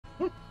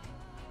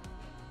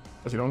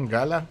Pusieron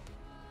Gala.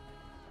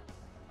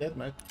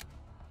 Deathmatch.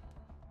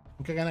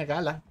 Nunca gana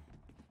Gala.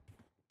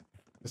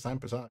 Está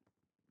empezando.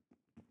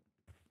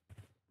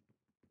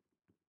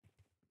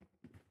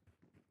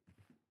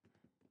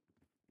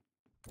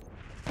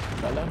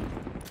 Gala.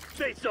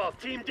 Face off,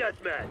 team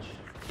deathmatch.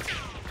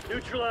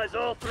 Neutralize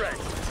all threats.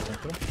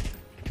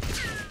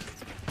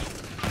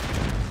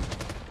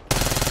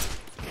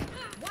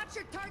 Watch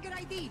your target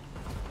ID.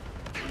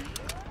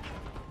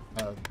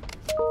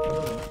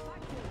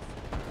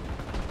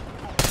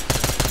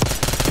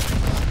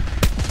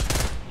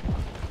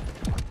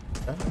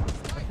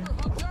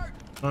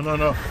 No, no,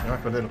 no. No me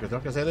acordé. Lo que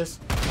tengo que hacer es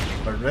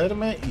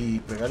perderme y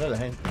pegarle a la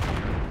gente.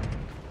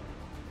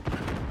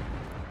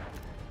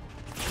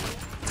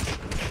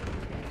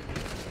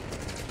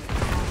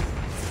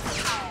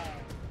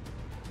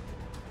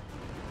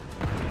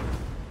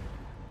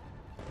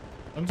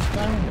 ¿Dónde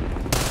están?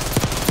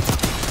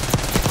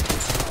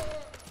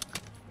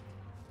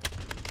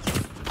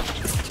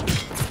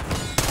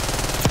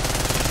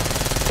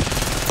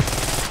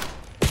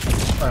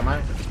 Además,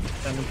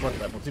 no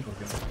importa, por sí,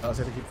 porque va a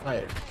hacer keep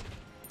fire.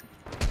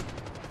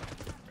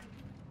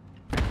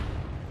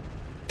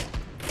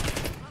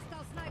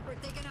 Hostile sniper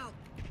taken out.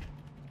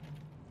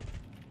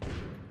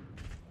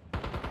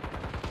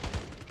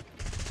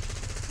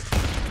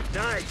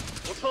 Nice.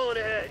 We're pulling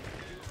ahead.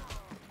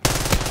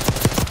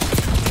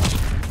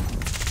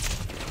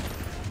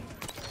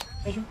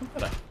 Es un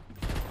puntera.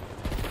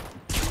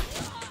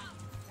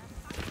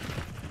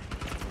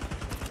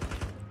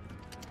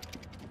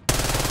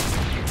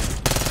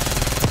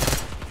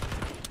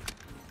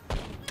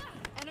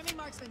 Enemy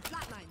marksman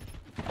flatline.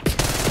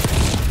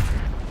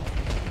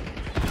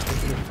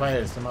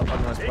 Fire, este mapa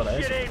no es This para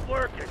shit eso. ain't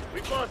working.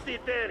 We've lost the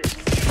advantage.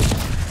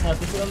 Ah,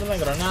 estoy tirando la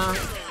granada.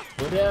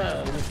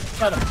 Podría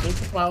disparar, estoy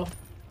ocupado.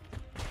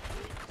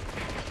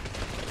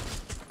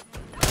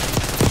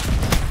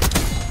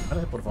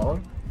 Párate, por favor.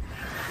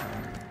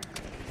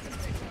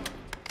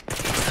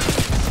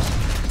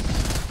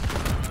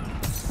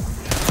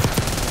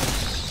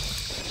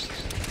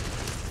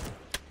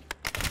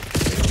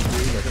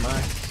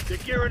 They're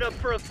gearing up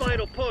for a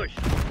final push.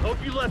 Hope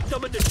you left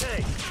some in the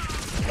tank.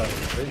 Vale,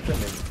 estoy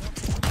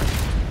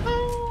entendiendo.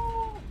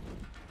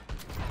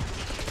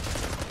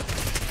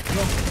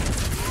 No.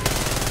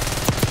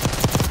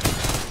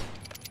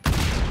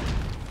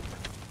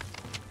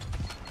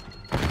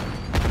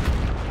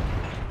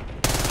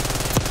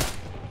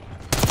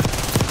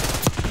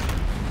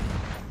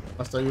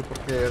 Hasta yo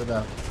porque de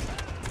verdad.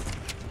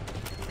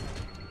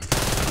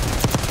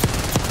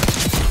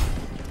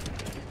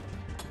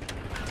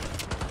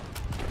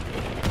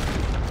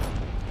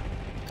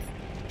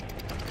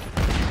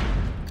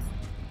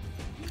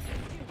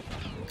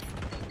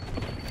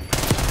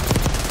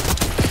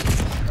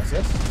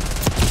 Gracias.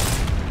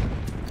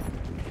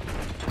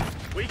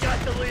 We got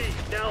the lead.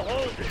 Now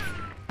hold it.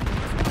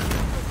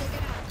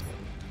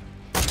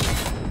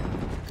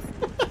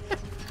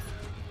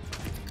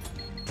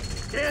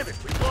 Damn it,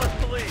 we lost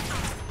the lead.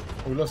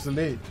 We lost the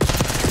lead.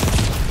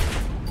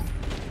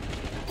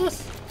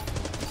 Yes.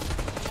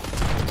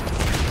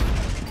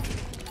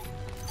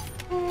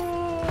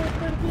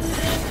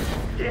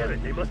 Damn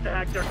it, they must have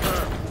hacked our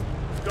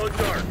comms. Go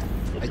dark.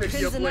 We'll pick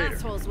you up Pins and later.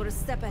 assholes were a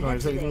step No, ahead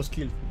ese hay today. unos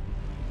kills.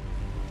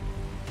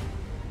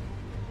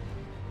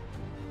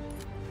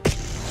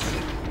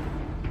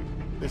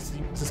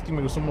 Ese skin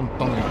me gustó un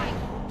montón.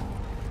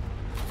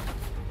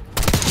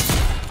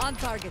 On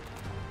target.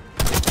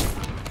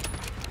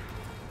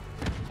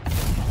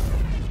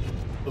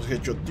 Los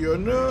hecho, tío,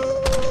 no.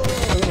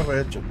 Eso no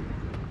fue hecho.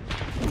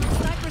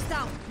 Snipers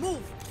down.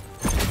 Move.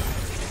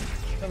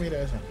 Ah,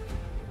 mira esa.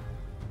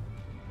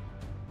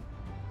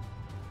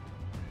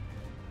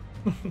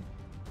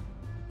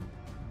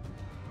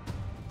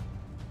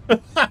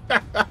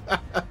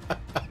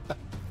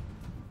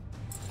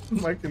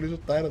 Michael lo hizo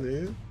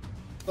tarde, ¿eh?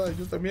 Ay,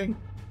 yo también.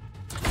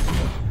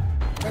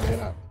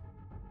 Galera.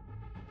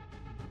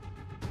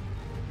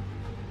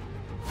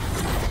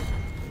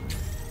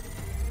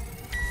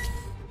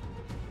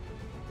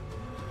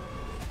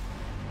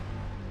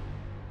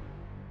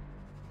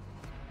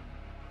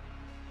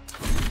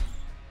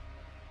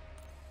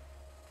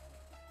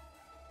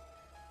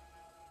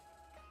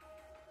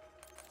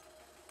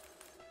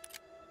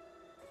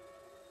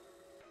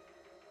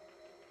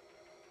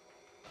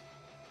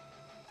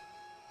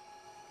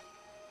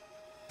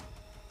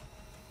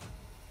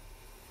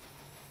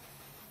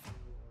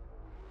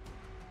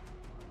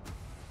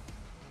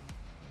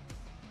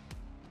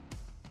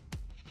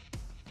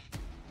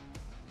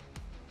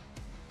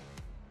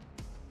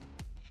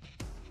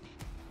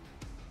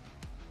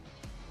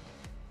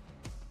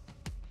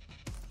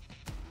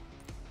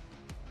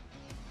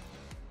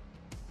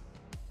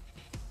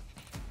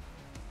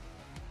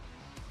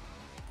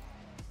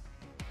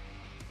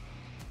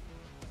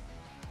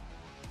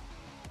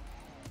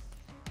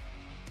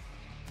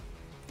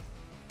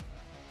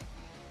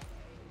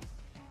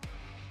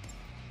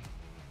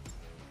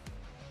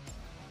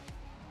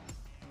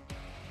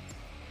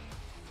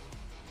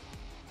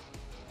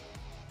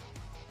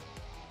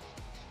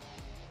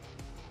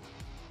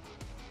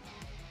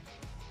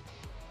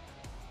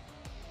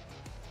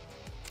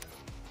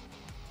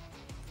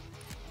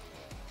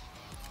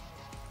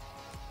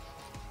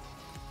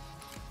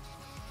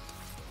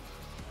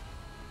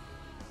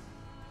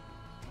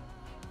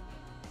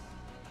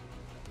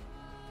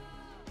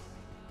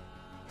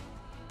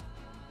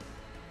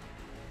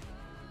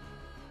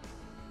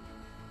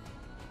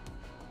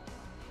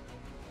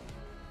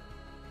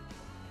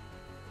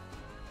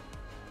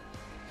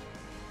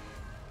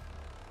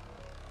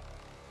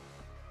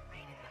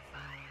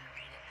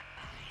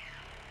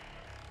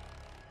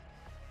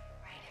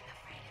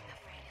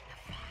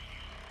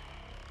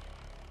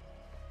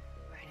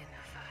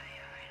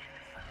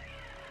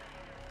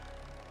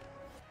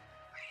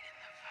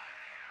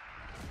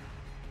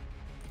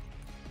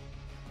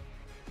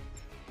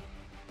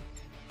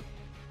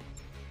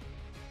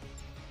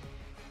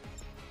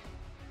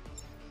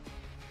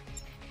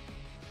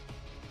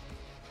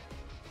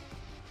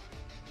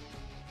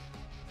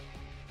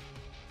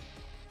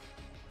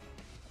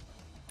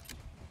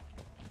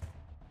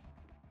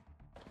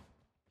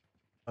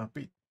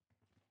 Papi.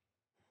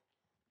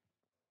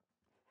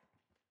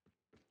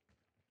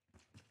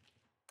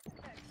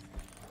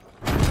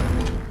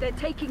 They're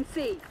taking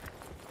C.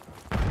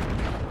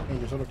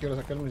 Yo solo quiero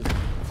sacar mis...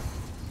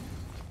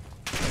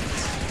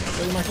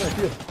 Hay máquina de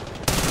tiro.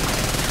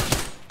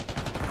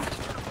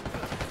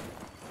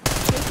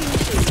 Taking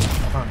C.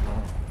 Ajá, no.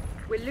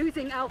 We're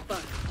losing Alpha.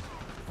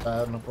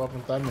 No puedo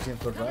apuntar, me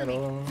siento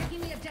raro.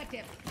 Taking the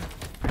objective.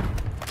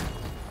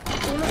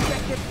 All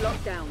objectives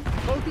locked down.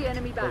 Hold the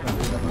enemy back.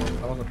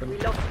 Vamos a We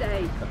pelear. lost A.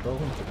 Está todo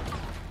junto.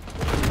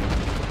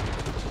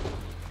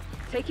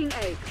 Taking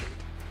A.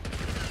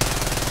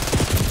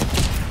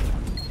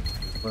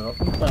 Puedo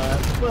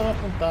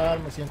apuntar,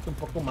 me siento un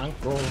poco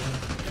manco.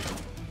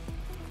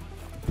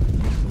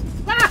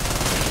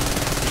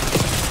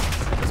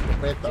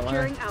 Escopeta, va.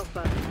 Securing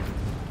Alpha.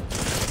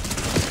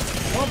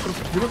 No, pero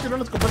yo no quiero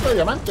una escopeta de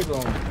diamante,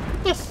 con.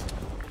 Pues,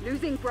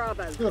 Losing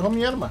Bravo. se dejó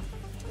mi arma.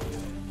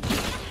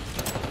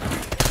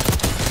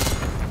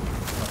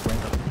 No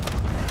cuenta.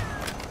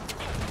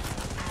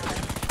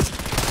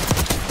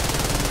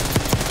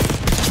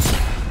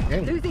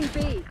 Bien. Losing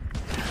B.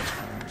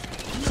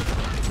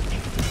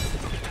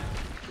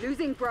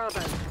 Losing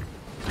Bravo.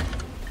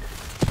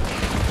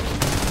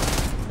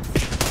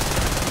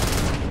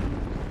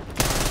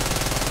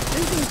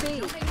 Losing B.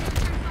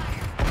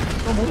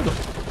 No mundo.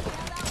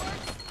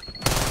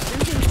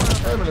 Losing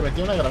Bravo. Me le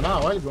metí una granada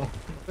o algo. No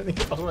sé ni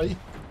qué pasó ahí.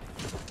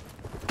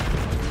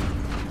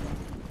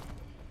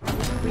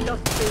 We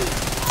lost B.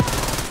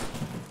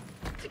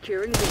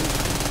 Securing B.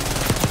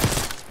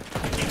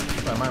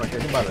 Madre, me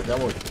quedé sin balas, ya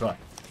voy. Va.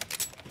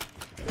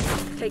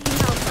 Taking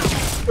Alpha.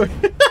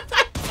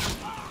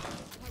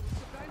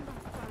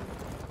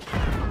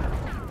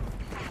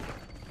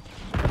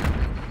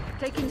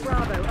 Taking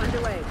Bravo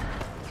underway.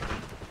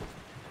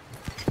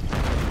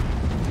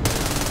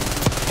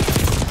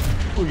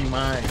 Uy,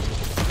 madre.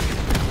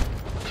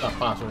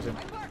 Tapazo ese.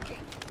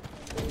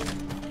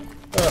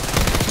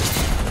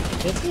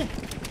 ¿Este?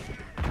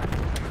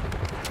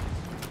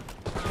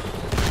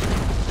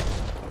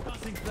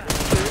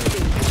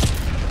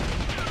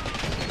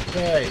 Ok,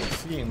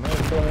 sí, no es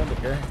todo el mundo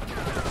que.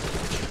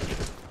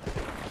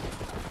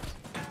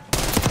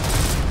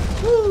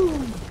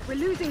 We're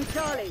losing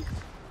Charlie.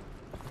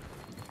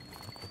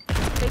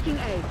 Taking A.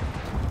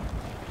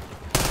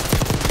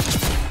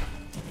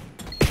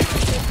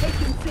 They're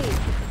taking C.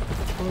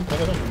 Fueron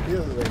tareas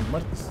cumplidas desde el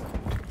martes.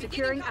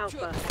 Securing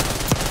Alpha.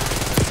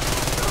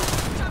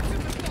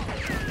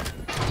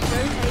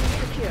 Zone A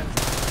secure.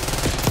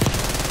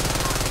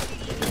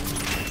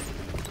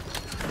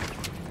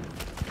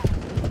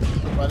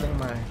 Vale,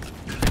 madre.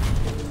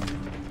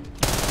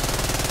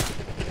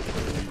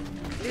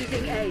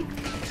 Losing A.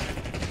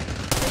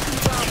 Taking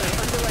Bravo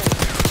underway.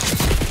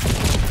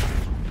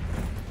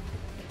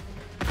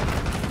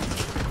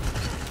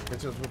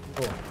 Eso es un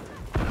poco.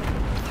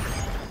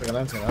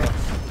 Regalan ensenadas.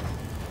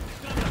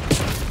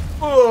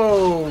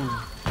 ¡Oh!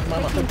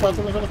 Mamá, ¿qué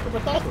pasa con los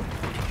escopetazos?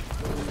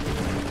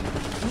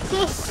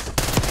 ¿Entonces?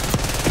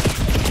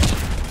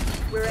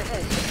 We're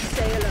ahead.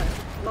 Stay alert.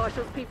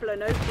 Marshall's people are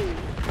no fool.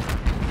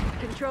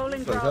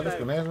 Controlling Revisarles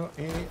con Bravo.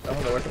 eso y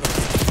damos la vuelta.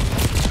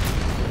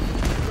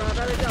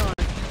 Bravo is on.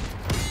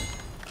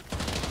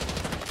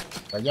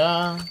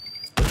 Allá.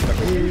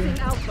 Aquí. Losing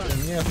Alpha.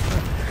 Mierda.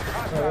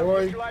 Me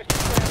voy.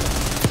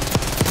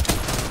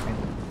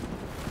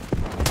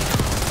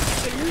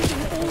 We're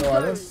losing all ¿Cómo zones.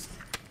 vales?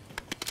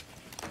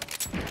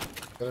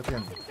 ¿Qué le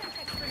tiendo?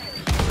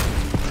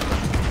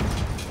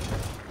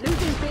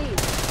 Losing B.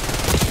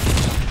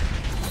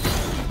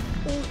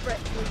 All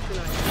threats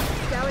neutralized.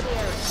 Scour the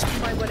area.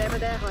 Find whatever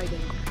they're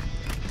hiding.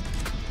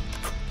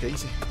 ¿Qué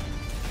hice?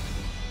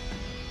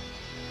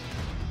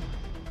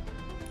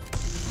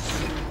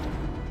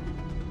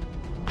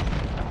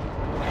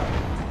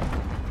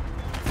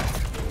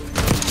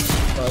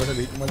 Para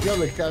salir como el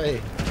diablo y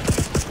cae.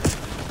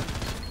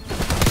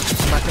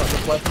 Máquina, hacer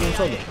 4 en un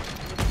solo.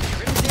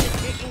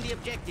 Taking the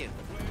objective.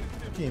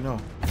 Aquí no.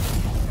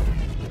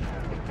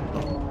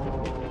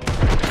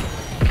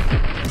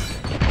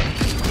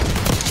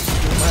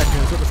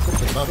 Máquina, solo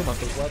escopetazo,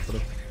 mató 4.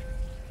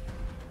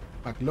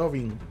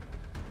 McLovin.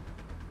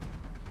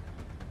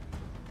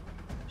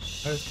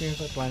 A ver quién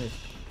es Planet.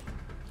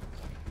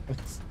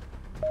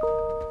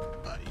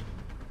 Ay,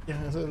 ya,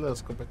 esa es la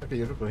escopeta que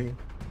yo recogí.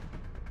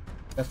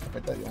 La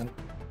escopeta de diamante.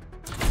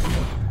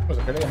 Pues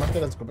acá le diamante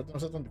la escopeta no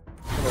sé dónde.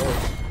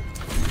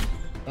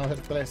 Vamos a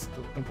hacer 3,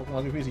 un poco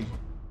más difícil.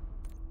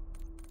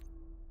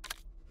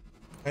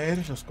 A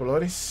ver, los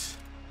colores.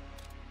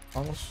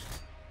 Vamos.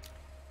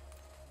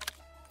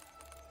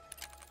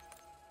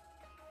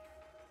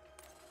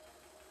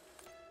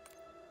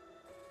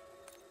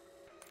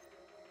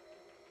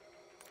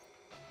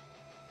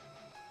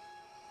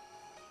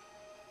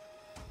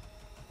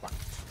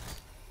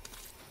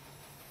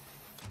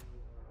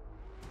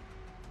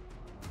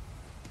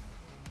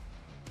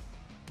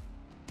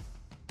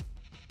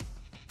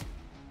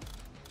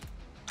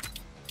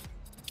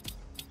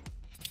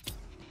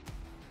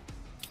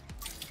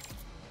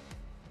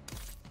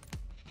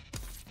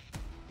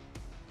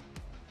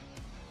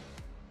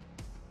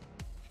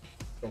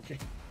 Ok.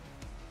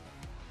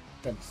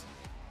 Vamos.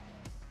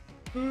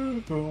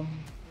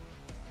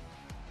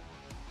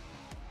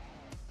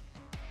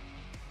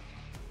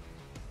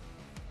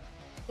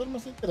 Esto es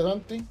más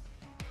interesante.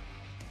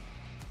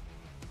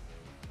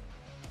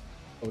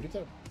 Ahorita.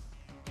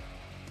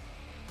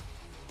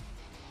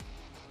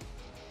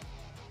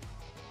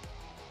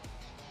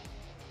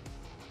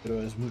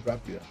 Pero es muy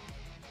rápida.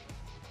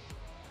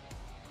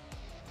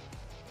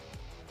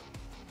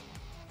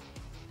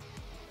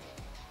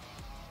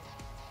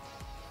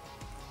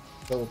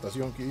 Esta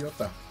votación, qué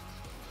idiota.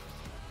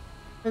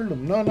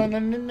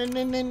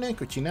 No,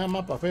 cochinada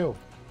mapa feo.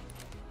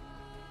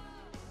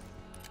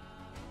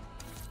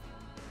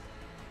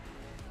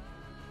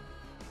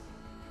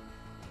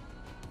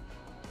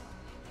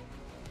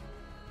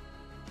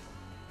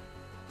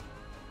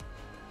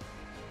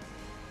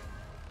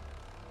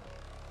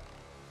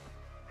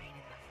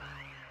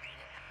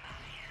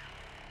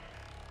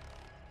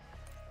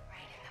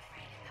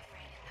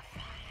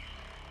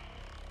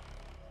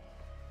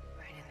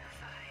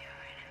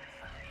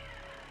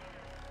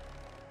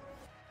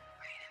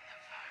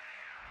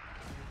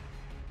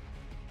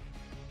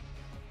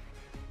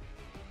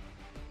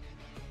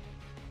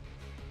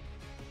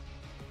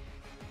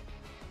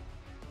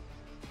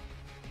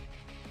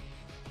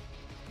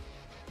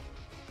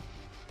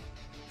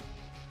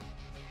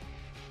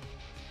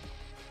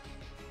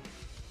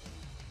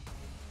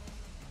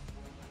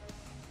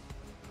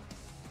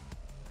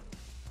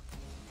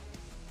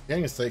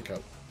 Gang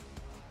stakeout.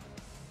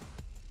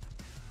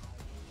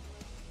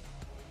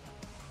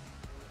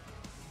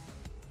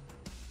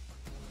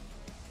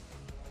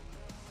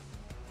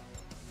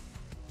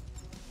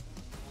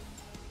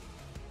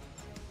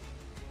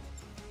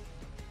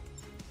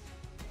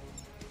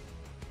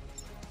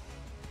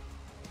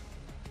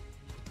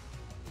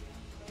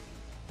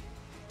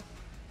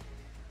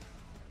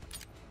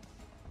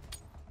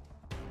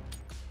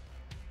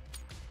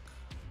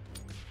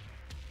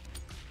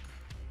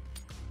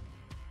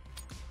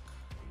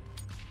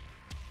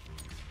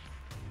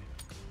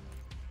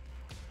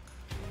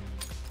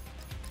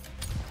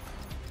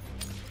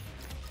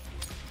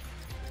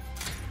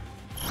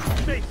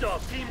 Face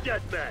off, team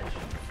deathmatch.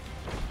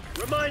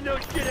 Remind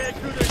those shitheads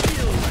who they're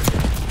dealing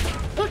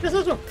with. ¿Qué es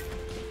eso?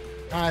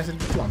 Ah, es el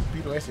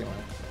vampiro ese, man.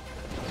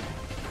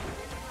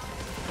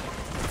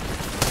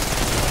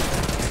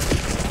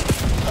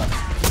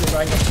 Ese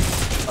baño.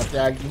 Maté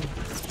a alguien.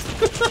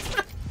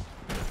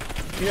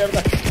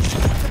 Mierda.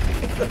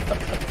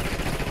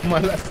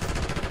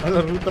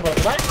 Mala ruta para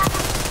atrás.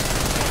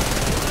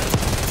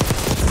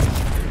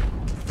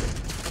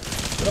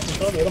 Hubiera pensado que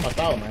lo hubiera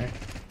matado,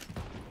 man.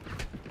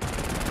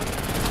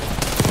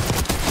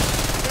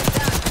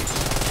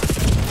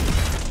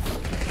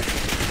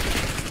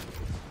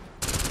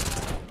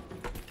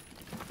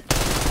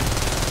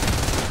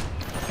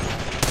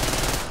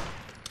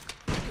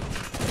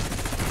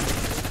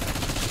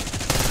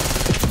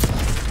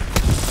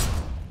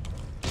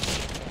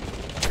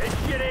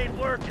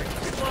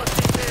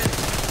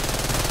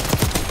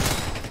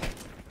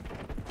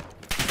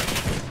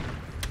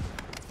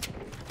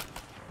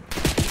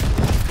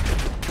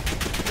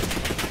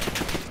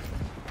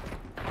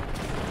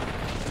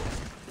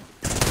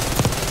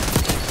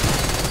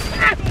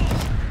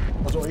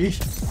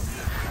 Ixi.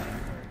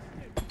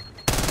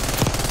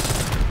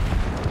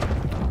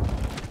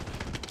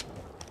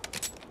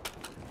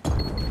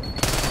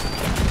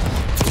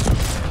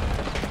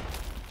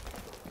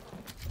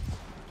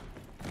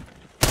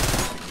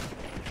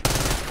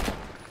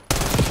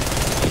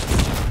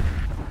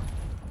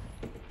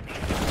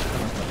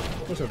 Un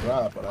poco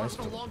cerrada para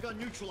esto.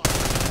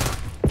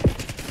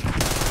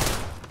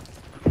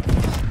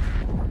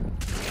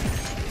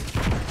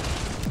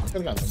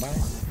 Cargando más.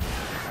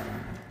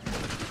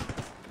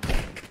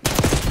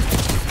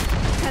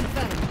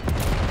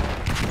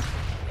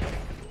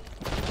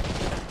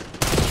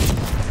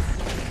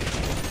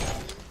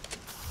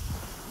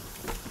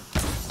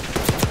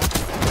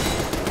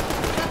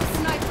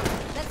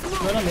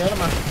 No era mi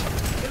arma.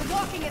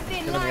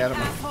 Era mi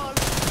arma.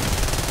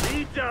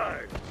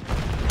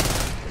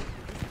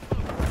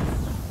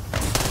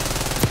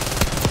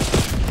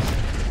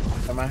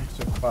 Toma,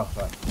 se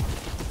pasa.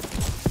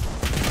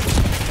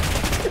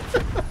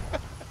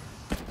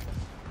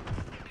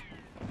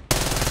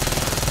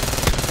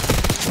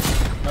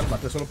 No, lo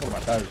maté solo por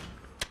matarlo.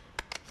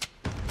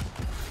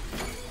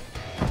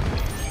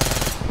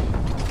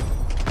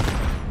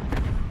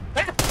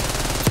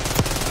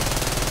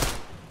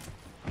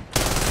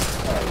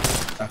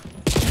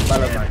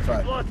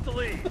 Lost the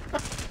lead.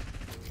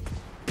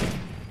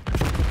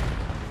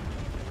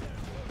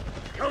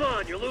 Come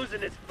on, you're losing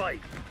this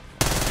fight.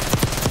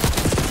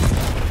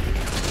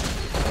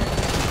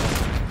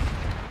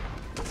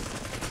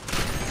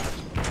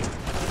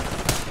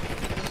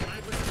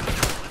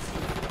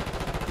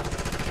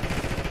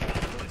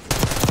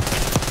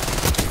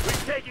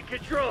 We've taken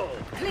control.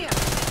 Clear.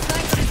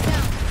 Sniper is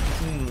down.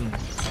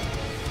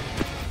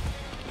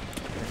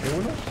 ¿Qué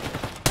uno?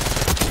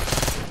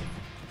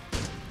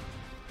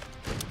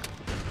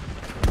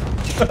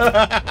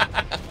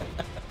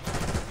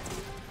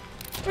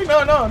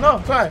 no, no,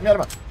 no, suave, mi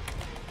arma.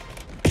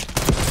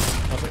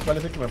 No sé cuál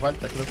es el que me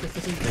falta, creo que este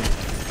es el que...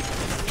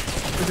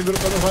 Estoy seguro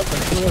que me falta,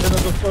 no voy a hacer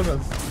las dos cosas.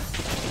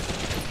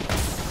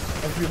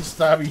 I feel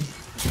stabby.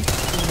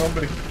 Un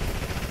nombre.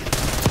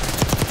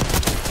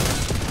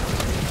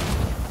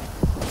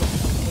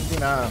 No tiene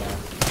nada, man.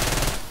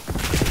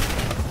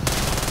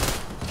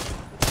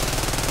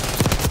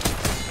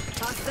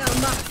 Hostile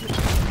marksman.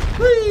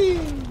 ¡Uy!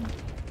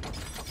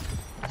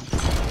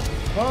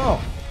 ¡No!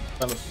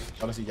 Están los...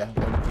 Ahora sí, ya.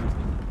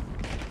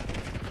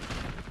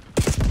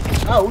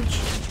 ¡Ouch!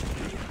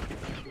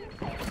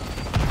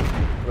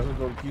 Por esos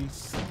 2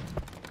 kills.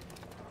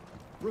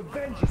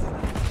 Revenge is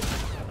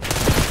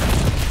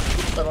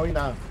Puta, no vi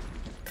nada.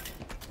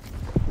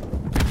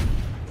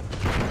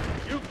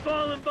 You've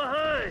fallen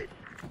behind.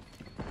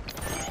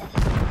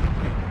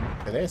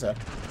 Teresa.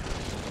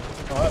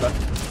 No, ahora.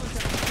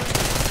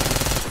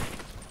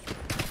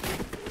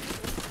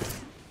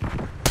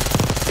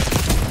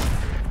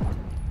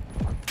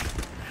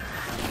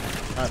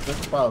 Ah, estoy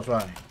ocupado,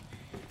 suave.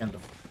 Entiendo.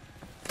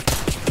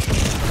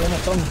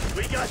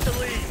 We got the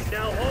lead.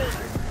 Now hold it.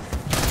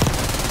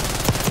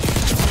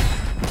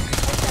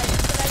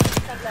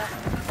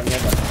 La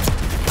mierda.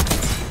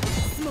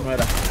 No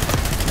era.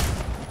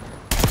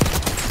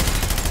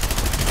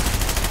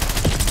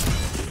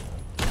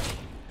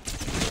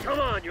 Come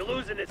on, you're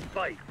losing this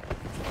fight.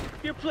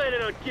 If you're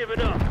planning on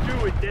giving up,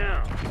 do it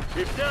now.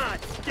 If not,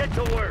 get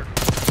to work.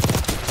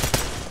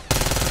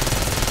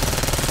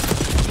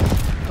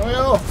 ¡No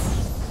veo!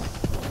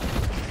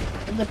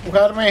 ¡Ven de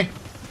empujarme!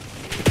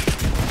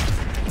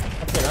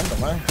 Está pegando,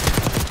 madre.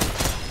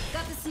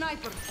 Got the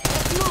sniper.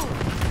 Let's move.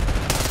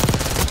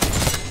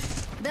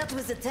 That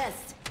was a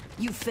test.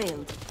 You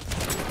failed.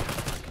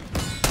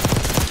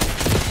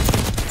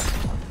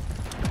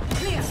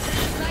 Clear. The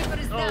sniper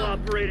is All down.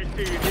 operators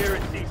to your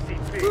nearest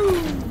CCP.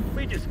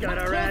 We just got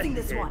Not our asses closing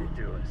this one.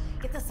 handed to us.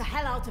 Get us the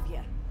hell out of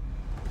here.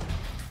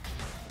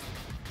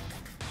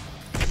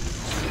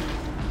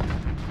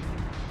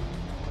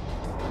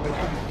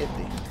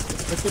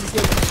 Este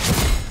billete.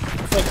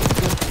 Perfecto.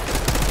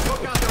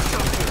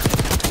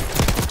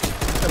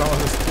 Este la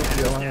vamos a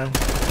estúpido, man.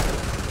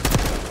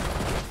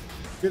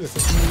 Tienes,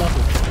 es un lazo.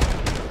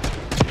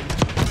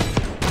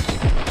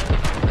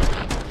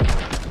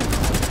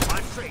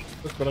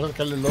 Esperar a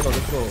sacarle el oro al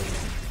otro.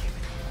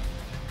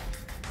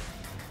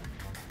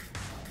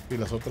 Y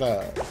las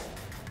otras.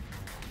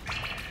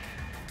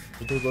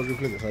 Otros 2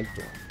 rifles de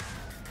salto.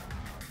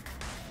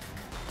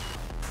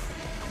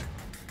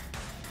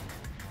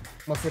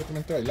 Más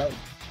fuertemente bailado.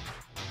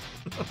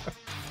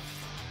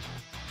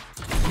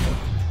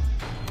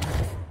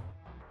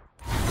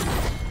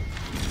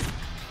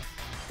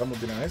 Vamos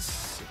de una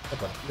vez. Esta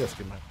partida es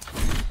que más.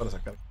 Para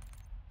sacar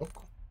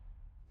poco.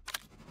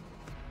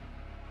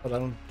 Para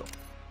dar un toque.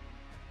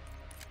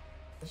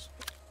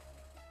 Esto.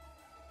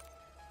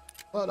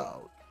 Para.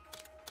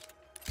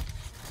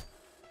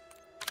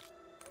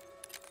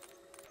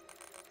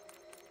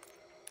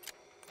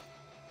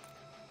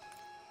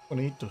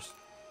 Bonitos.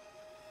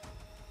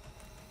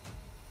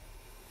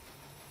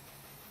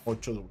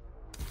 8 de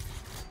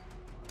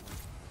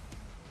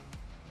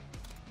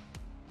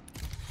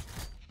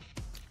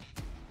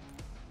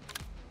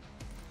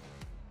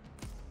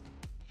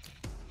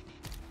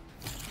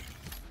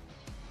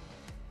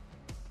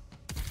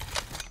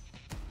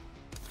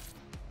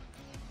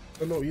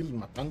solo ir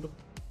matando.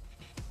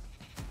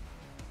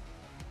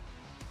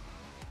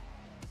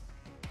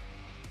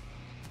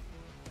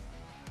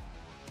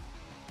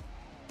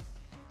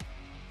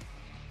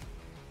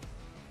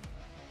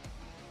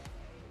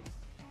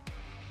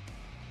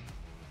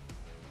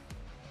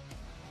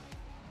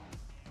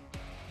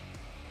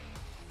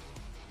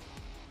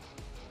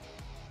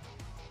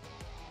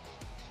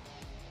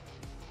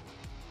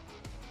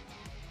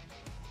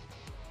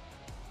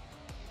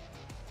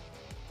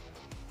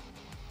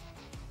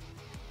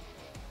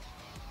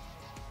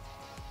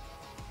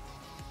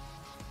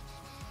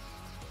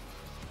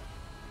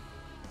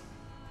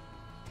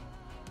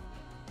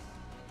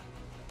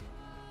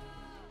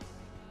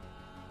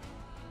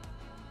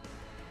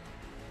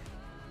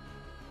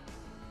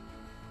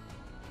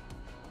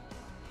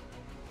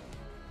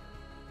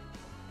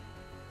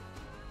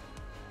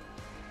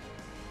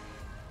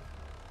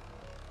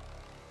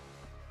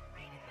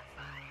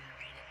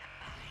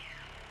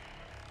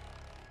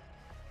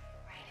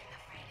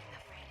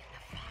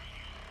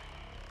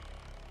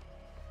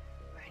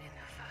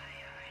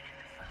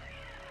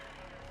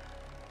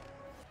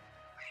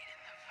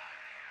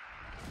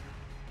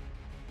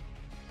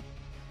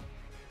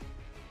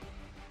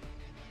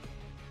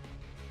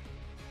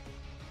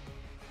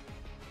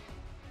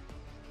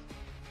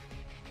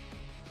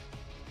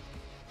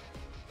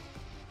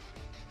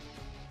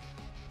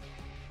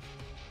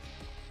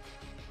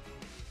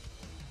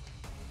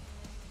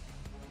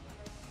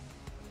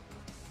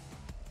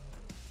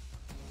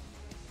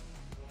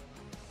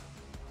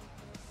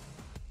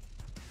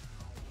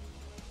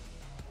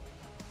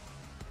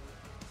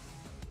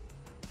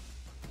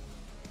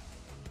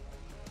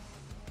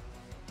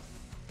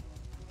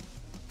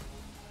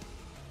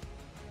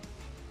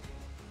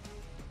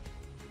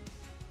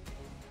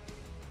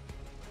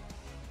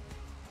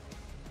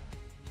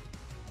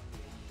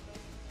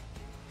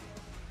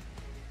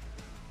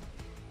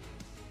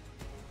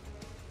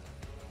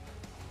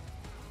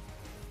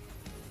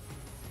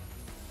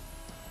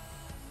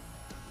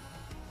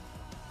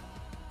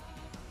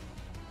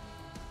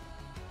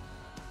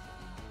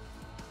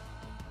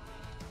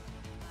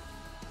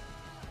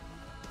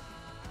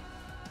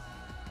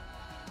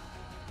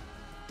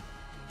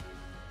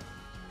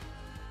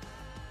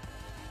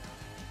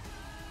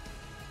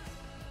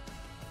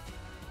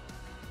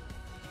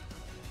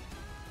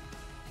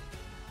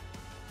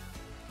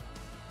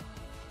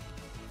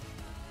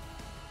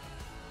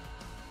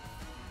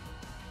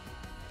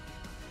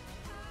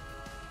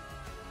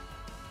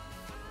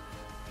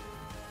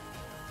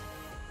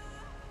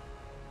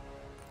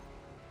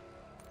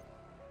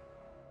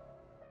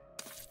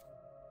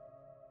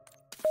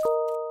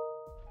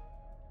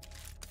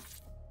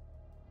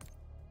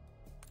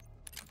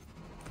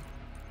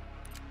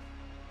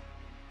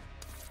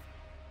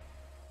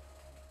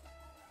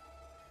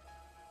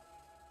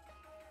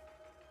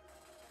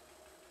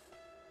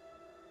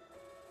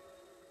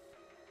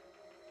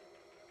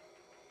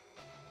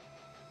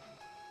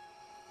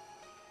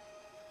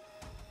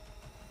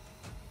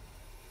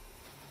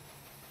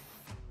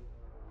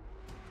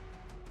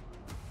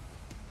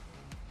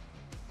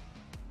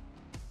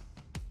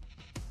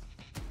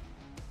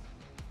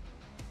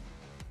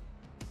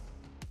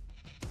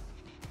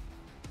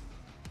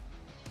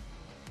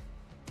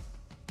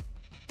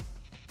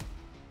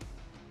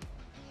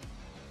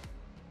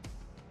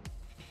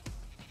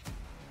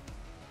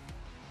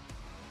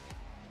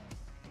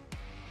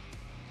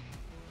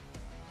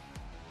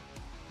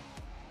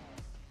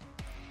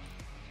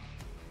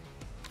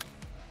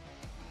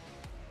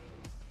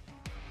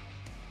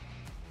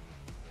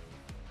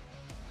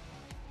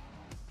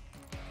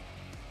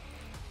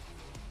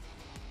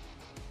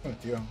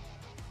 metió.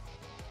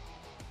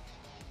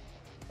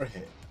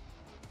 Overhead.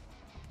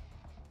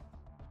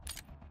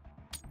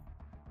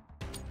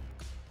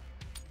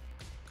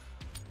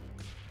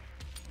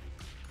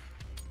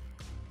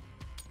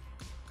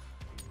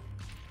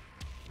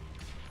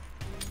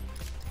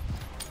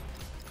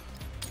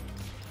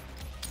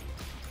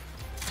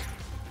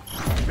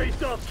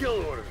 Face off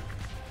kill order.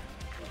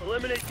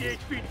 Eliminate the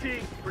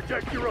HVT,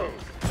 protect your own.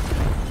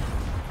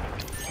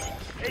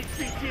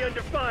 HVT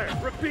under fire.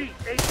 Repeat,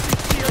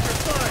 HVT under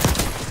fire.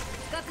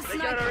 Got the They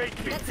got our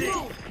sniper. Let's HVT.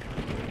 move.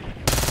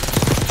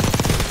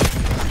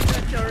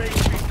 Protect our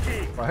HVT.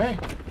 Bajé.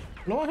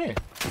 No bajé.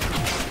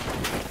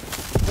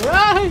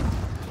 ¡Ay!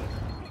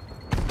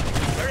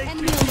 Our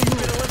Enemy HVT on the has move.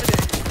 been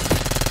eliminated.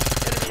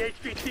 Enemy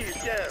HVT is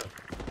down.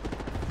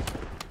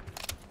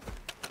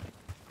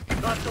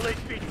 Hostile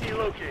HVT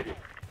located.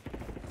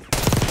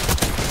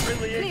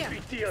 Friendly Clear.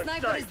 HVT on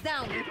Sniper site. is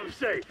down. Keep them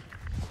safe.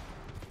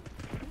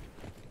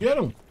 Get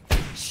him.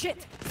 Shit.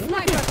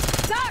 Sniper.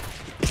 Duck.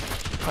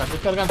 Ah, estoy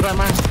cargando nada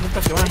más.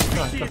 Nunca se va.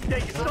 HVT is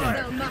taking fire.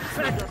 Well, not Pack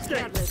so them safe.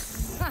 careless.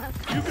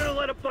 You gonna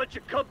let a bunch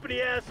of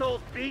company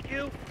assholes beat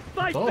you?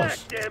 Fight Dos. back,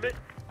 damn it!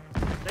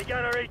 They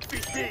got our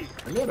HVT.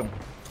 Get him.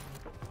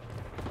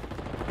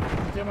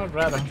 Qué más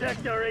raro.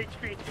 Protect our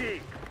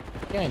HVT.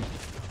 ¿Quién?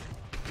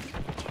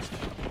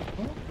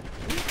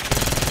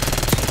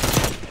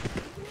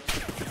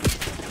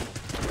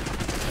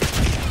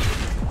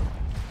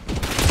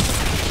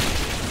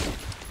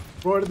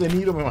 Robert De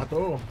Niro me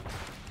mató.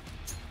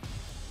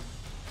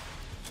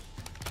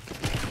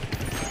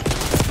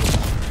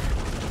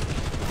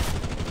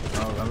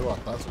 No, dale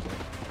batazo.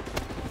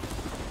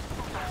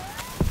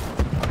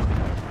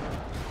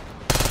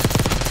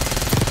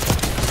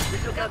 We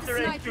took Got out the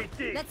their sniper.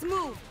 HVT. Let's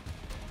move.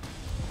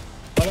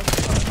 ¿Vale?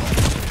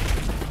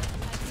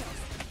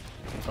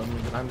 Son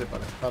muy grandes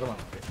para esta arma.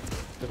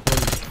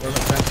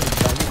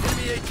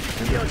 Enemy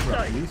HVT on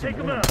site. Take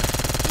them out.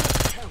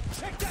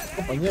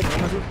 Compañero, no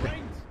me asuste.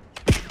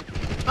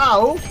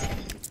 ¡Au!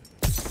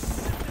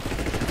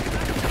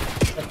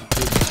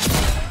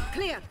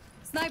 Clear.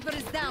 Sniper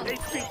is down.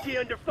 HVT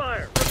under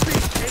fire.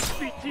 Repeat,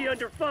 HVT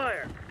under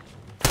fire.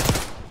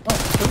 ¡No!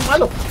 ¡Esto es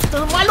malo!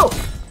 ¡Esto es malo!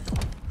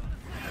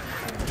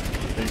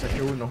 Dice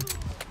que uno.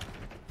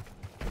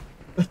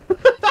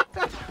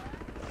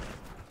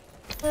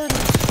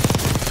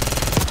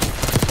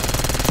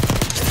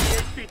 Enemy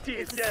HVT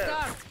is It's a down.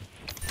 start.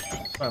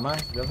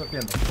 Además, ya se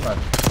atiende.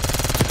 Vale.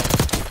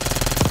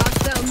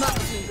 Hostile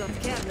marksman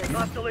got careless.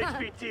 Hostile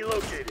HVT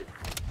located.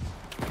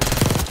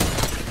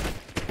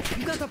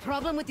 You got a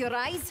problem with your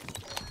eyes?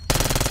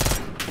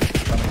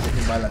 Vamos,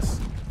 sin balas.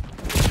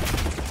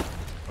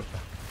 Corta.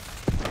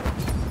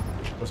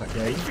 Pues aquí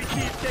ahí. HVT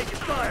is taking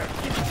fire.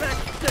 Keep the pack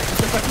 ¿Qué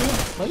safe. está aquí?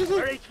 Váyase.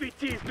 Our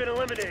HVT has been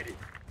eliminated.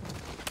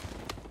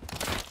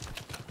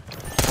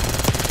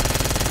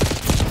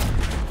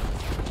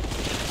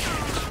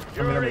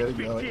 You're Mira, our mira,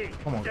 cuidado ahí.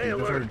 HVT. ¿Cómo? Stay Que yo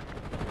soy alert.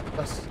 el...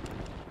 Estás-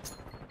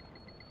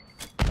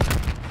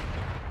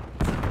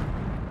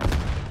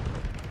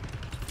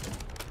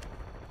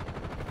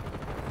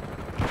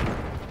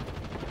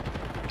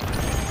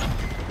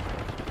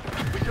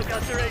 We took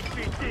out their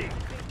HVT.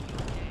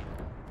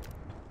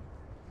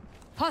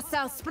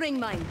 Hostile spring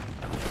mine.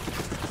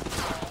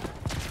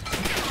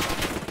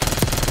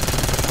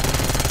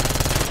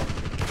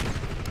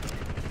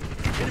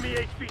 Enemy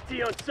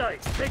HVT on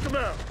site. Take them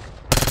out.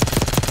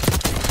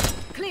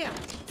 Clear.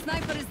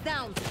 Sniper is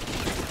down.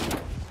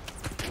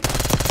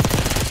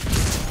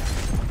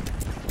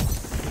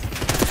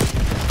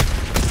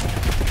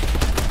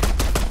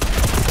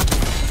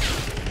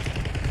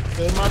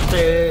 Te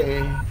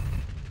maté.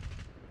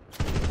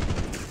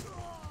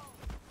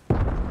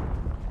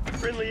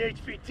 Friendly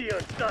HVT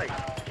on site.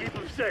 Keep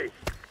them safe.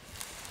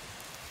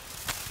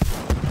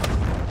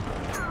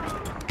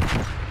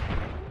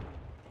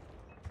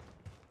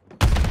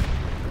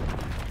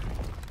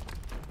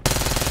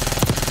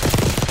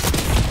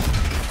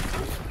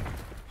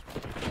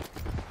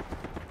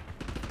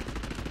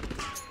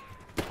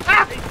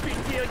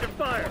 HVT under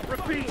fire.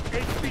 Repeat,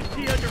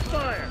 HVT under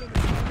fire.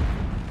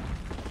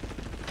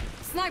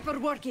 Sniper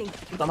working.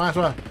 Puta más,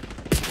 suave.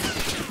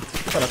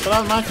 Para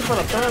atrás, macho,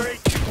 para atrás.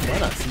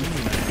 Ahora sí,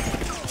 man.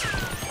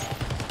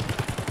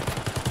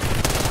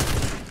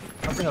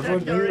 Hacen a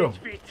Robert Protect De our Niro.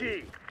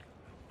 HVT.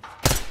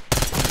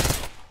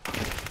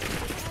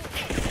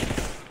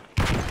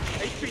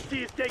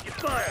 HVT is taking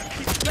fire.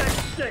 Keep the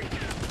package safe.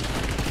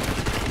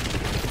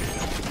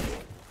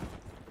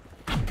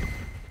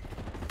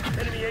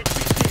 Enemy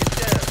HVT is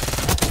down.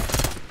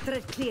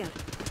 Threat clear.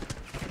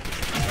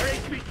 Our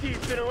HVT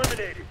has been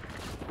eliminated.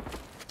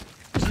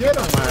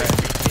 Hicieron, man.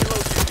 HVT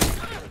located.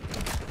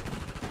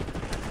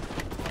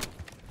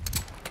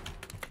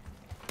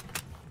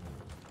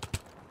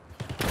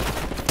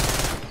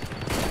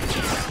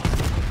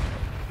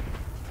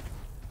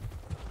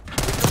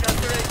 We took out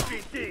their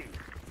HVT.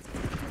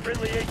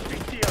 Friendly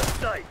HVT on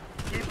site.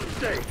 Keep them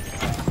safe.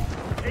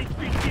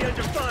 HVT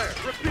under fire.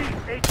 Repeat,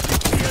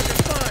 HVT under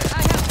fire.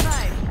 I have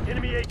five.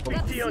 Enemy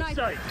Got the HVT on sniper.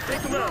 site. Take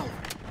Let's them out.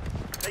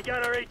 move. They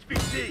got our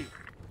HVT.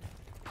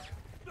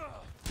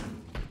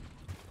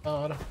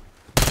 Ahora.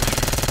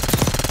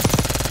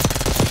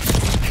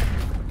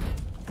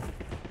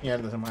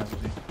 Mierda, ese mazo,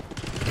 sí.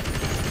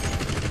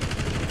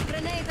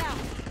 Grenade out.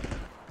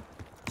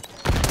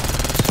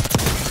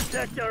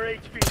 Protect our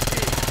HVT.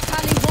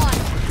 Tally one.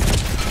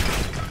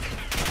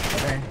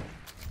 Okay.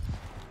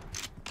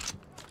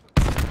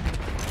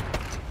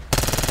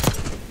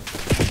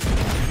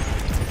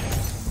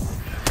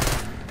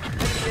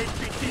 Enemy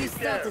HVT You is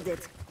down. started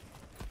it.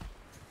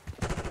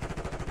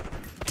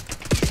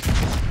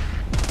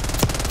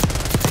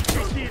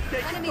 HVT is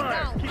taking Enemy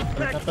fire. down. Keep Me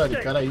back encanta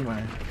dedicar safe. ahí,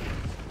 man.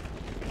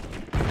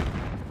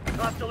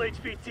 Hostile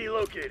HVT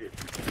located.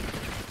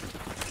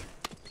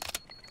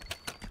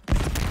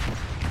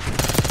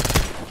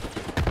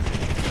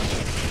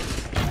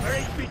 Our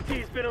HVT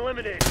has been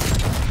eliminated.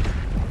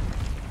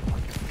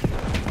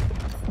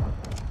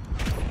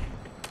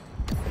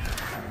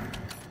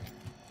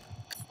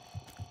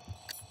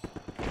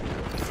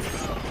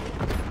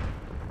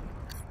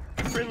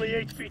 Friendly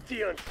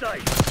HVT on site.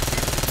 Keep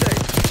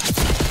them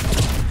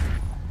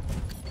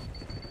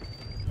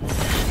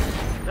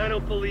safe. I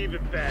don't believe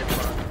in bad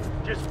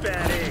luck. Just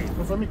bad aim.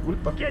 No fue mi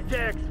culpa. Get to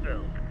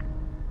Exfil.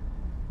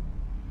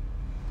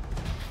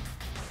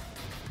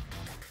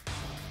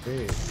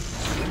 Sí.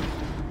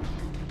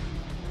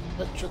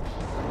 Headshot.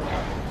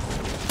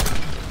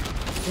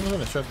 Uno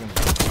en el shotgun.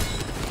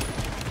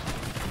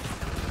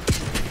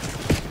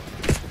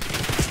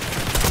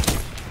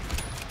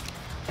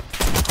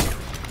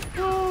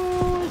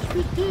 ¡No!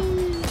 ¡Escupí!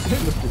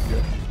 Lo escupió.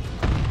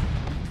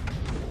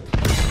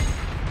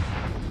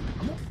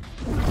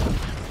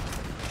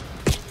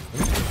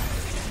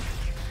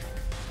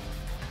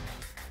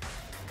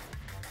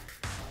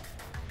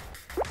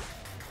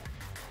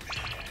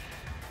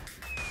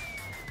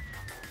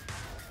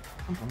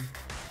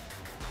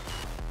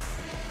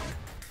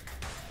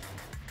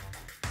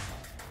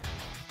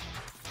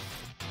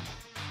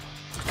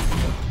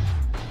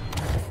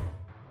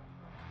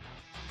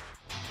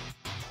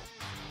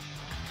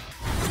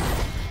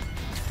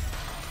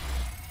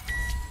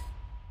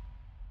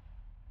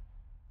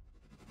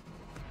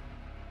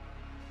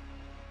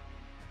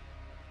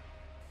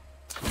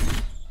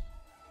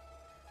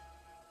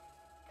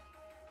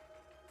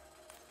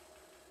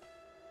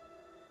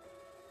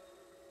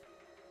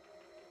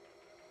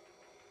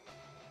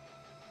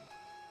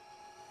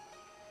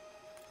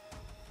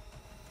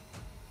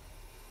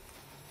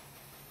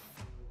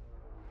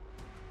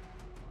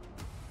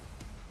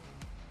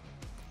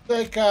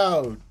 Take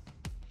out.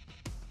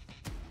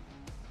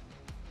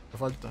 Me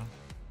falta.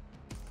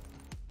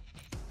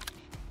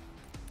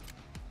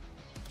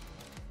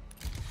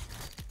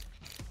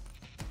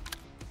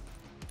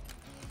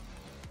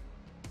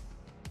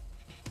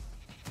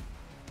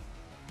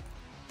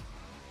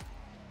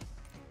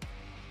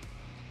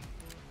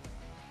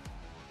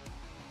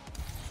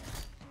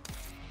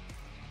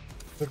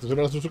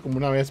 Solo las uso como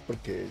una vez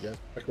porque ya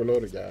está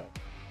color, ya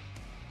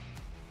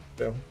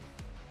veo.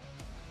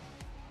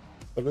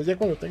 Tal vez ya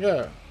cuando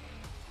tenga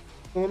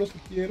todos los que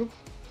quiero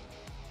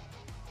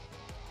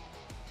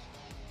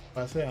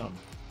pase a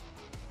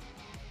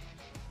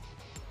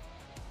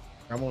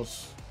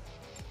digamos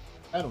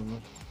claro, no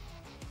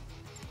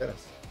esperas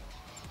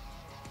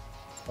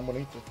tan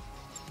bonito.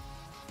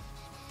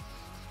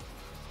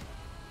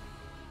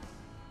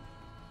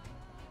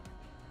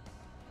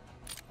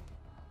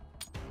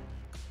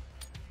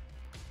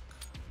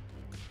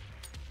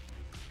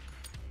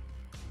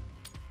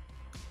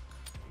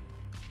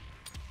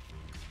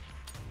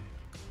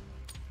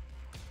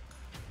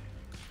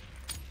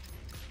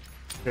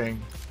 Okay.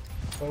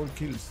 All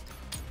kills.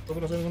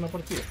 ¿Logro hacer una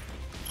partida?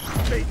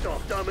 Face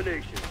off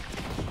domination.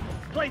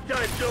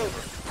 Playtime's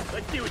over.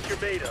 Let's see what you're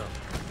made of.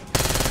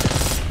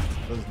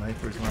 Los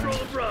snipers, man.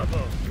 Control Bravo.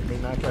 No hay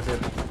nada que hacer.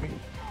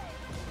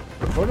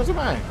 Por favor, no se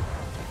me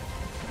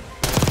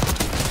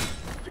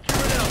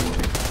Secure it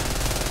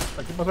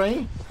out. ¿Qué pasó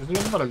ahí? Estoy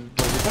viendo para el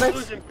Press.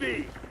 Losing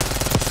B.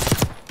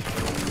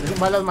 Dicen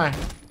balas, man.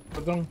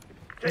 Perdón.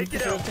 Take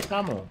it out. Este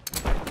camo.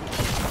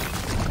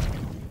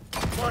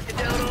 Lock it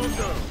down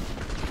also.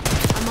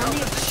 I'm on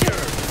the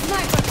Sure.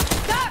 sniper.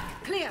 Stop!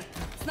 Clear.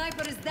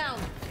 Sniper is down.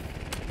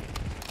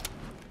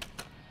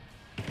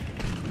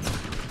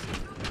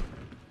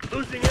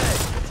 Losing A.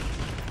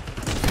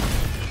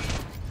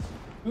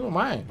 No,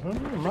 man. No,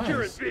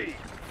 Securing B.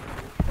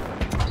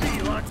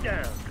 B locked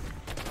down.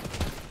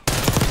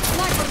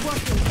 Sniper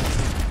working.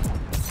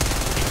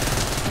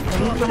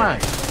 No asuste, man.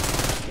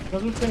 No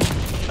asusten.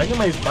 Alguien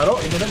me disparó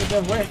y no sé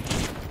qué fue.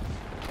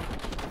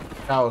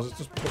 Caos.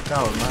 Esto es puro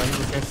caos, man.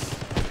 ¿Qué es?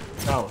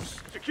 Caos.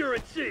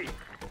 Securing C.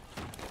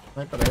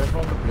 No hay para ver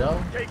cómo cuidado.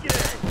 Take it A.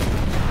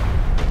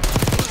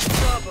 Losing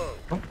Bravo.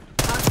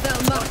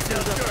 Hostile marksman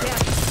up there.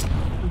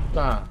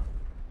 Puta.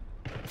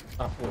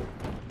 Sapo.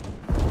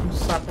 Un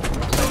sapo.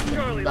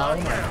 Charlie Dado,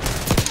 locked man. down.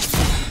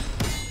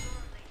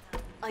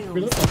 I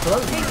Pierdo almost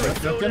control.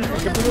 No entiendo por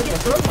qué pierdo el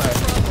control, man.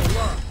 Bravo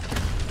locked.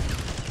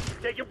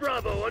 Taking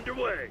Bravo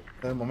underway.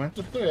 De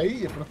momento estoy ahí y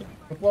de pronto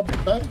no puedo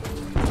apretar.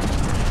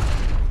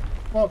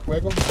 No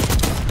juego.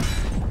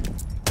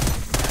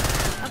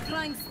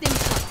 applying stim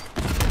shot.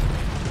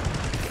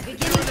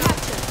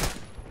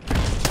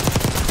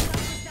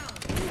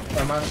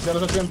 man, ya lo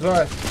estoy haciendo,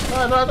 ¿sabes?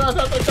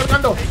 No, estoy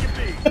cargando.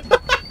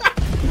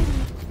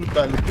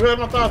 Puta, les pude haber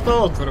matado a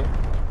todos, pero.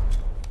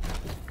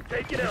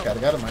 Take it Hay que out.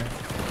 cargar, man.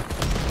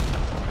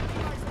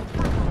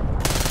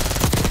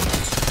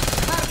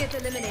 Target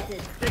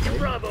eliminated. Taking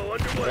Bravo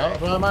underway.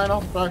 Rueda, man,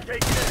 no. Taking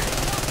it.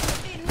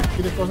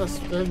 Tire cosas,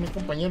 usted es mi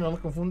compañero, no me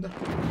confunda.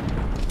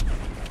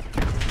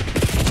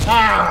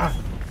 ¡Ah!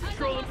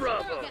 Controlling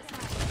Bravo.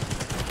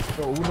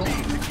 Uno.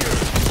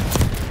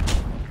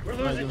 We're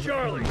losing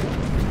Charlie.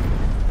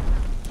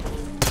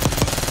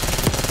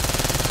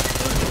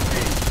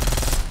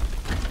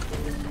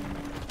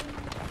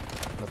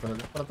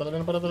 Para, corre.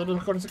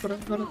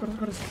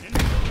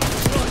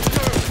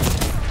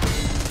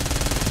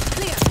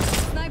 Clear.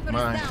 Sniper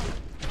Man. is down.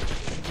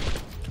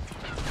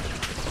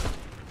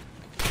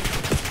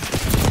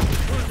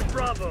 Losing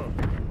Bravo.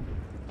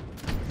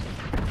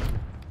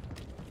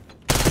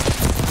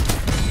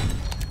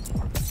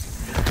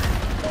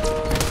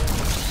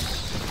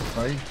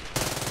 Ahí.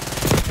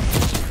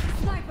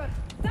 Sniper.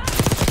 Down.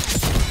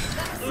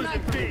 That's Losing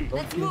sniper. B.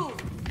 Let's move.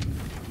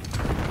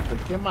 Estoy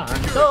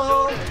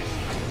quemando.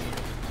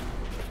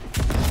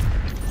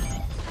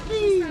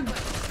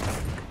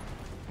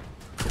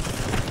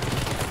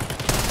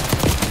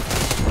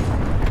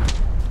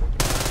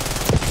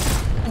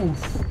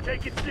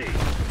 Take it C.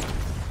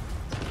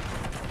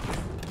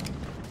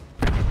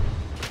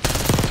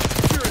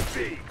 You're at B.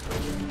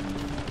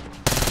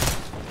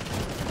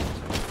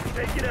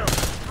 Take it out.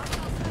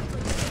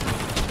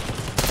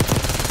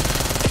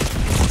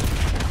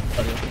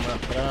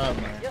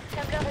 Your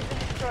scrambler has been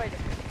destroyed.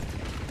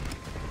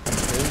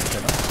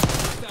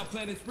 Stop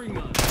planting spring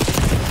mine.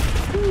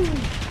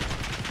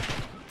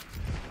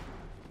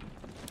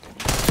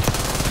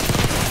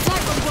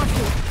 Sniper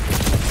working.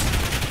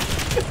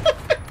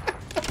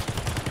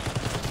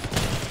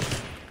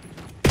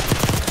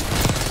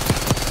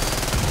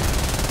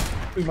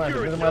 Uy, man,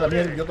 yo mala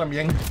mierda, yo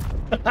también.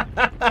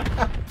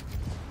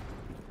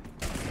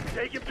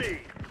 Take it B.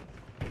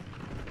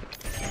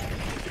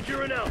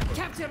 Securing Alpha.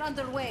 Capture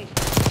underway.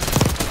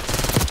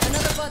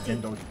 Another body.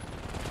 Entiendo.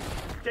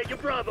 Taking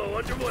Bravo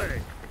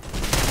underway.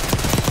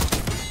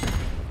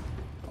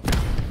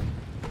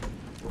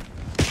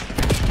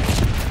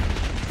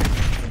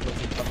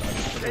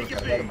 Take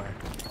it B.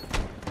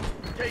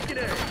 Taking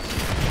A.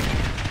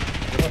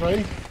 ¿Qué pasó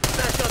ahí?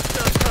 Backup's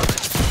not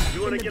coming.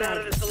 You want to get out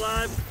of this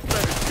alive?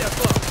 Better step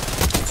up.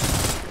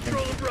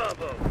 Controlling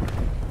Bravo.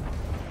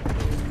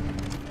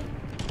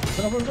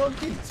 ¿Eso no fue un double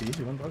kill? Sí,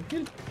 fue un double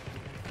kill.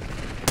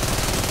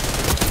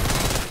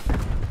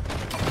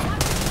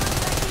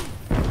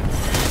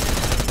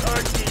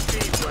 RTB,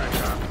 Black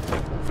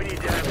Ops. We need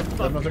to have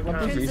a No sé fucking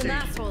cuánto sí, Crimson sí.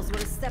 assholes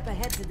were a step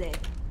ahead today.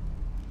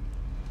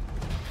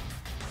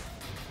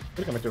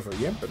 Creo que me fue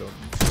bien, pero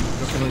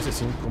creo que no hice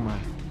 5 más.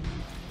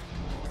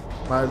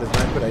 Madre, el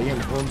sniper ahí en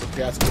el fondo,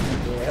 qué asco.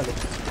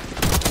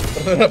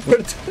 Perdón la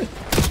puerta.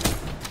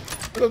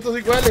 Pero todos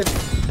iguales.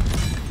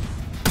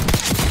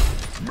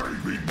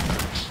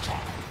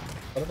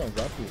 Ahora tan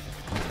rápido.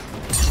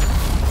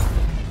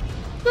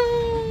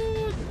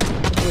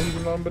 No puedo decir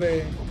un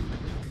nombre.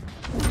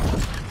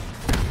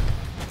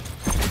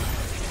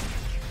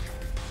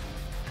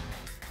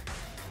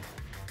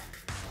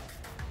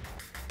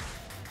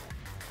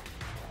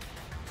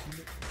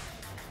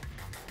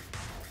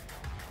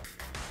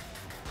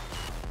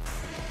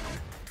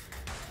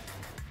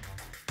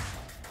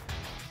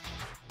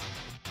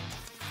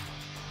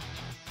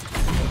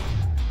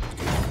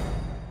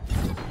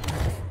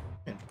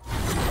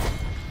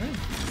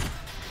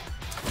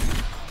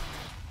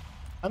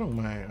 I don't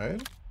mind, a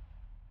ver.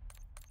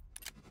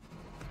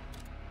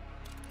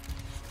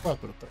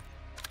 4, 3.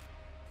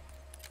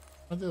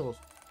 Más de 2.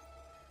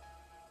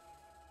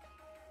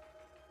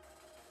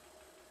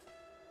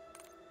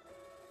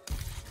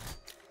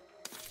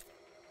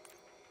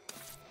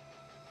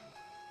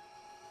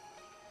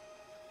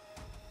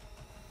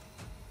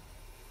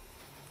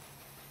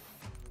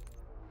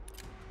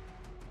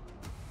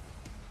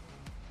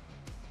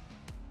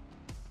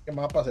 ¿Qué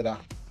mapa será?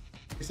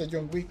 Dice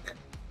John Wick.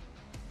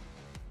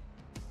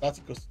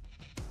 Clásicos.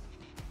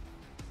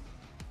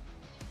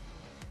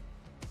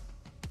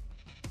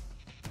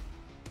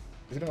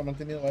 Ese no me ha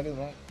mantenido varios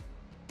más.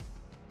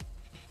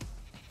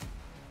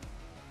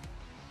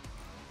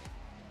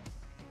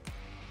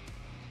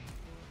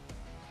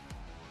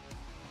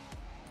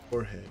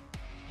 Forehead.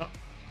 No.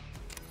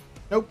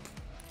 Nope.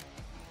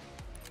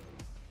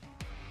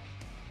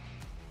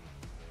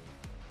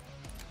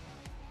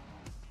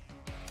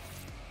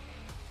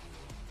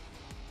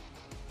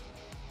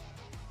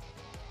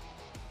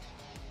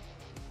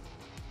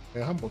 Me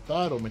dejan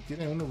votar o me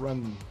tienen uno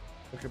random.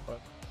 ¿Qué pasa?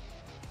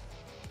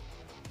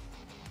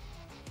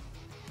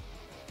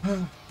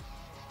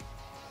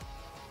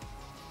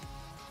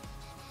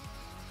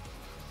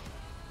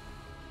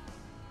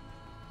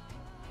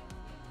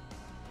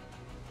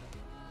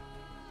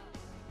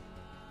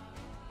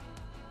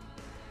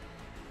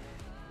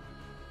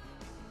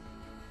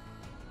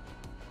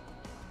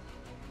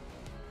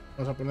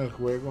 Vamos a poner el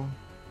juego.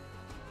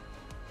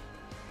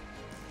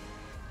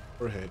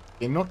 Warhead.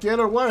 Y no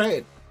quiero el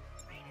Warhead.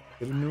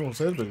 Es el mismo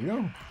server, yo.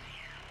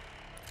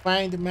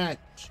 Find the match.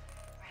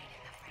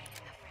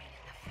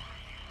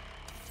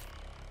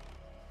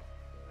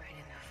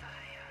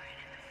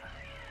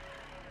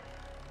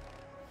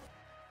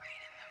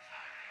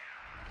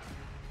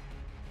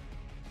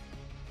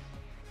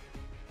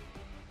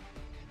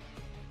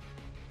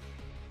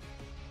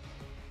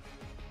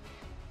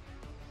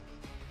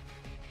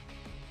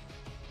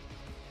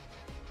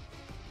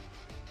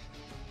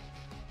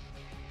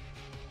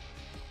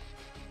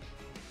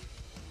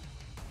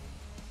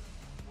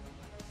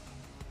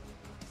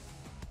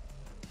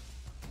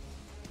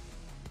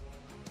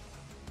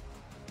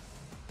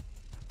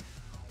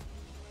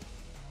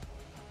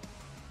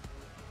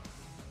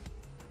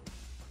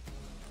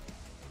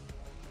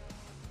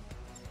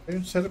 Hay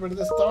un server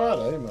de esta vara,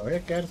 me voy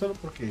a quedar solo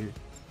porque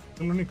es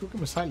lo único que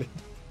me sale.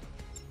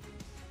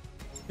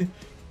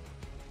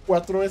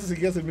 4 veces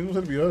seguidas el mismo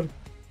servidor.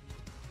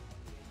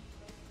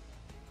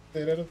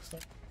 Era lo que está.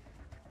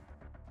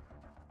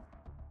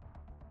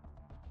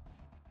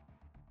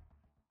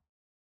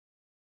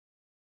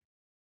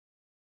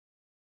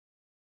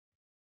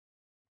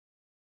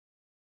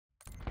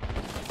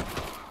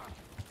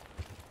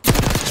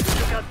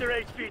 Took out their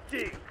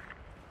HVT.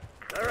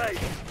 All right,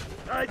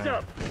 eyes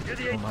up. You're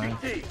the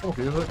HVT. ¿Cómo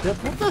que yo soy? ¿Qué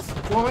putas?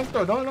 ¿En qué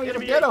momento? No, no, yo no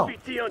Enemy quiero.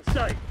 HVT on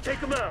site. Take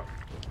them out.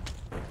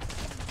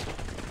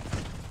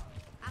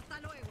 Hasta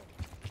luego.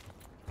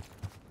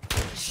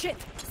 Shit!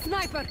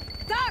 Sniper!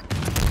 Duck!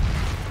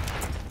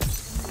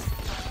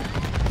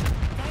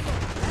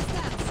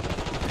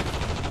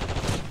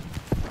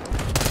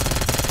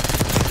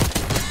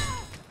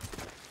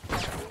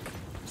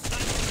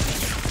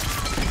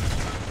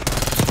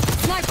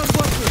 Sniper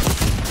working!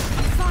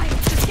 Fine!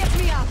 Just get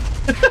me up!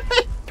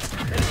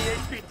 Enemy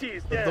HVT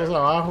is Dos down.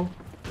 abajo.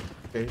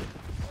 Okay.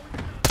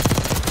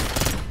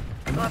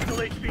 Hostile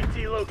HVT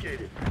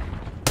located.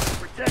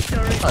 Protect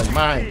our Ay,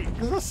 man. HVT.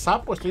 ¿Qué es ese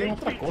sapo? Estoy en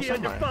otra HVT cosa,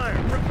 under man. fire.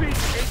 Repeat,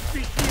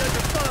 HVT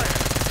under fire.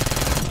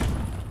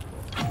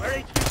 Our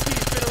HVT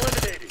has been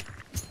eliminated.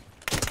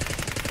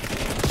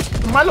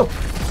 ¡Un malo!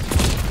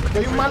 Aquí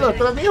hay un malo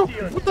detrás mío.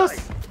 HVT on ¡Putas!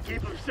 site.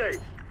 Keep them safe.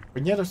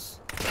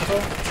 Compañeros. ¿Qué pasó?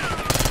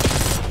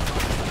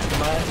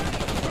 Mal.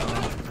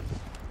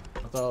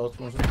 Matados,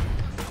 no sé.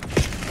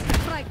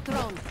 Strike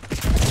drone!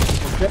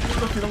 ¿Por qué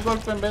puto tiró un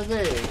golpe en vez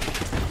de...?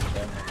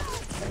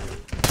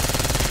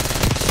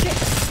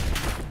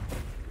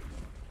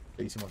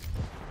 ¿Qué hicimos?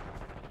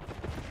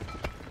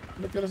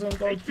 No quiero hacer un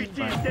golpe. HVT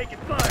is taking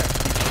fire.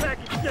 Keep the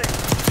package safe.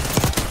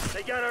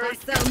 They got our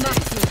Hostile HVT.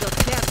 Maxim got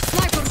down!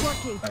 Sniper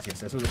working!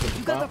 Gracias, eso es lo que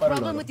You got ocupaba a para el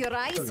problem oro. with your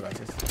eyes? Muchas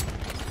gracias.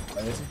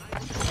 Parece.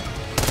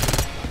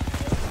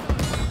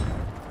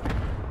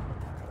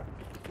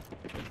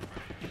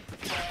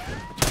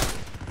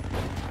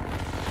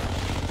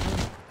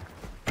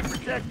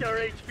 Protect our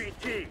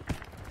HVT.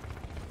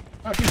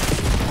 Aquí.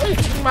 ¡Ay!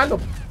 ¡Un malo!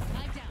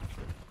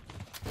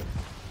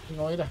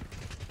 No era.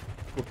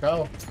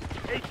 Equivocado.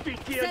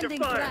 HVT under Sending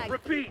fire. frag.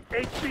 Repeat,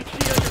 HVT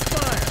under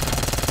fire.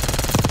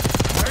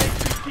 Our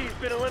HVT has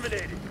been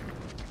eliminated.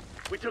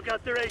 We took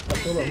out their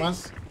Todo lo HVT.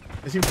 más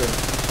es simple.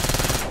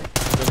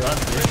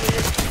 Relevante. Friendly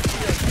HVT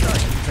on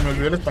site. Se me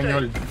olvidó el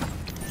español.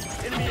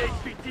 Enemy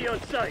HVT on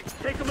site.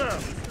 Take them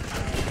out.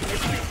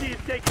 HVT is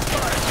taking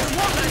fire.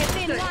 Walking a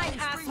thin line,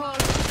 asshole!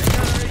 They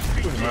got our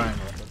HVT. Uy, man.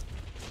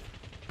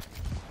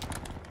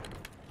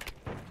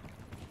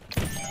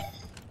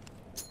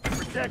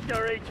 Protect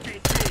our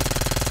HVT.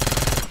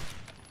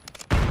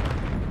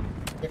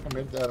 Voy a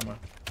cambiar de arma.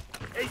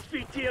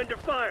 HVT under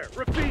fire.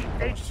 Repeat,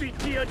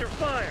 HVT under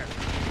fire.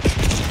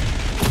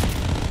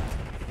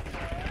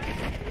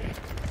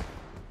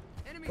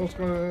 Vamos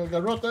con el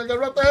garrote, el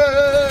garrote,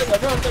 el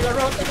garrote, el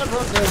garrote, el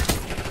garrote.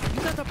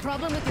 You got a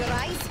problem with your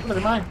eyes? Una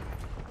de más.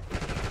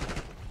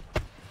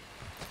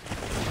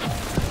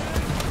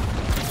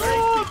 Our ¡No,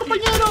 HVT has been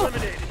compañero!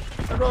 eliminated.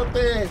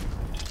 ¡Garrote!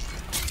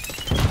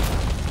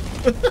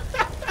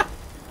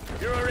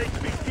 You're our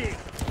HVT.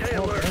 Stay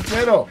No, alert. no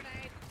quiero.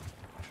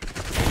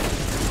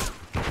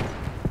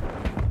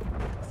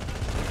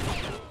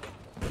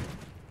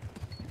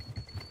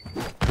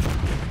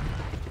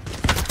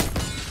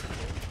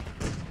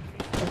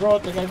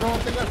 Garrote,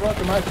 garrote,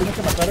 garrote. Madre, tienes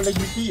que matar al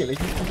HVT. El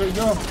HVT soy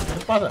yo. ¿Qué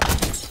te pasa?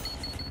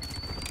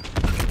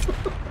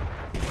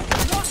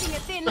 Walking a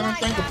thin No line,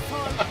 tengo.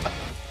 asshole!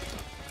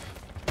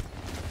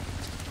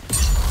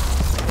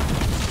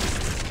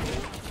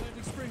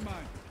 Planting spring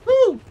mine.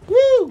 ¡Woo!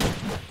 ¡Woo!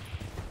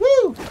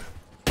 ¡Woo!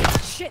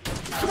 Shit!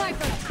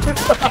 Sniper!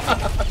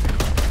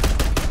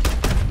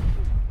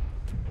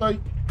 Estoy.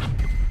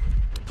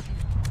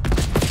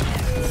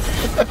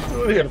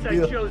 Muy I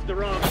divertido. chose the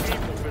wrong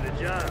people for the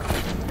job.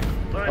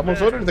 My Vamos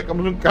bad. solo y le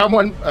sacamos un camo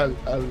al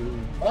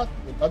BAT.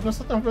 El BAT no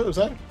está tan feo de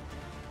usar.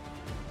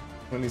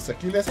 Con el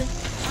aquí le hace.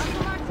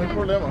 No hay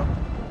problema.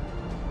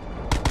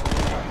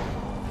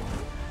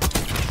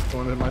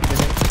 Como el man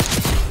tiene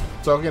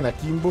Sogen a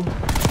Kimbo.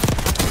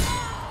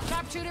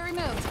 Sharpshooter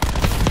removed!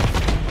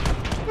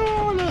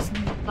 No, las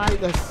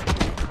nalgas.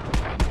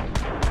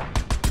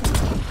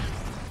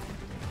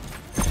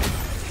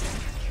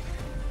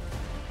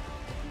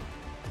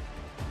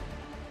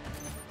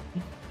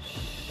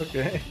 Ok.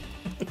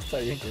 Está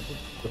bien que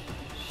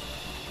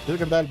yo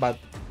que andaba el bat.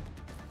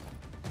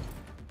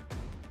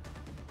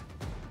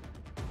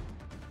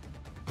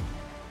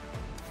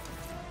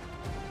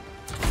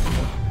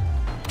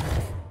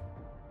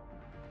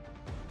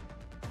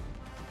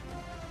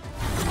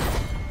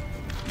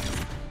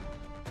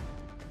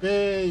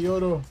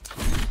 Oro.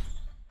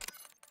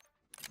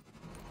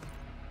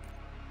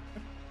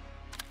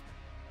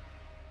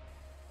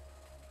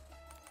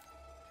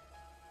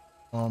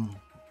 Um.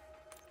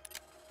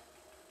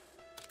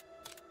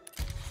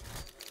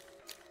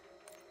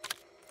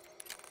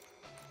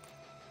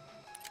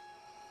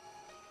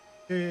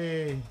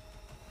 Hey.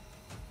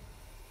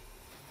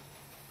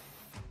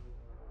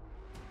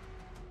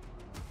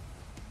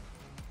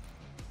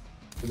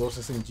 2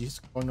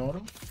 SMGs con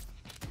oro.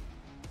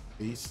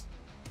 6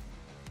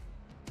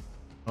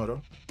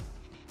 oro.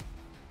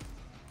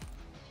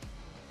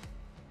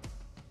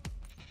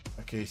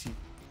 Ok, sí.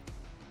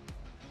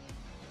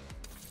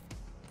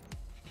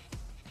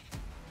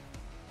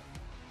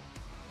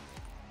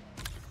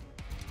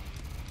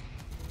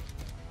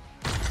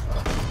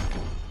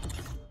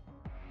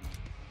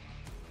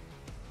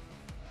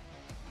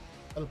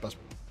 Al paso.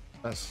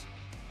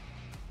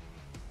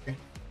 Ok.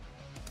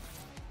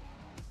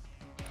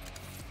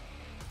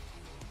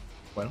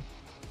 Bueno,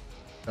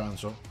 se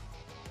avanzó.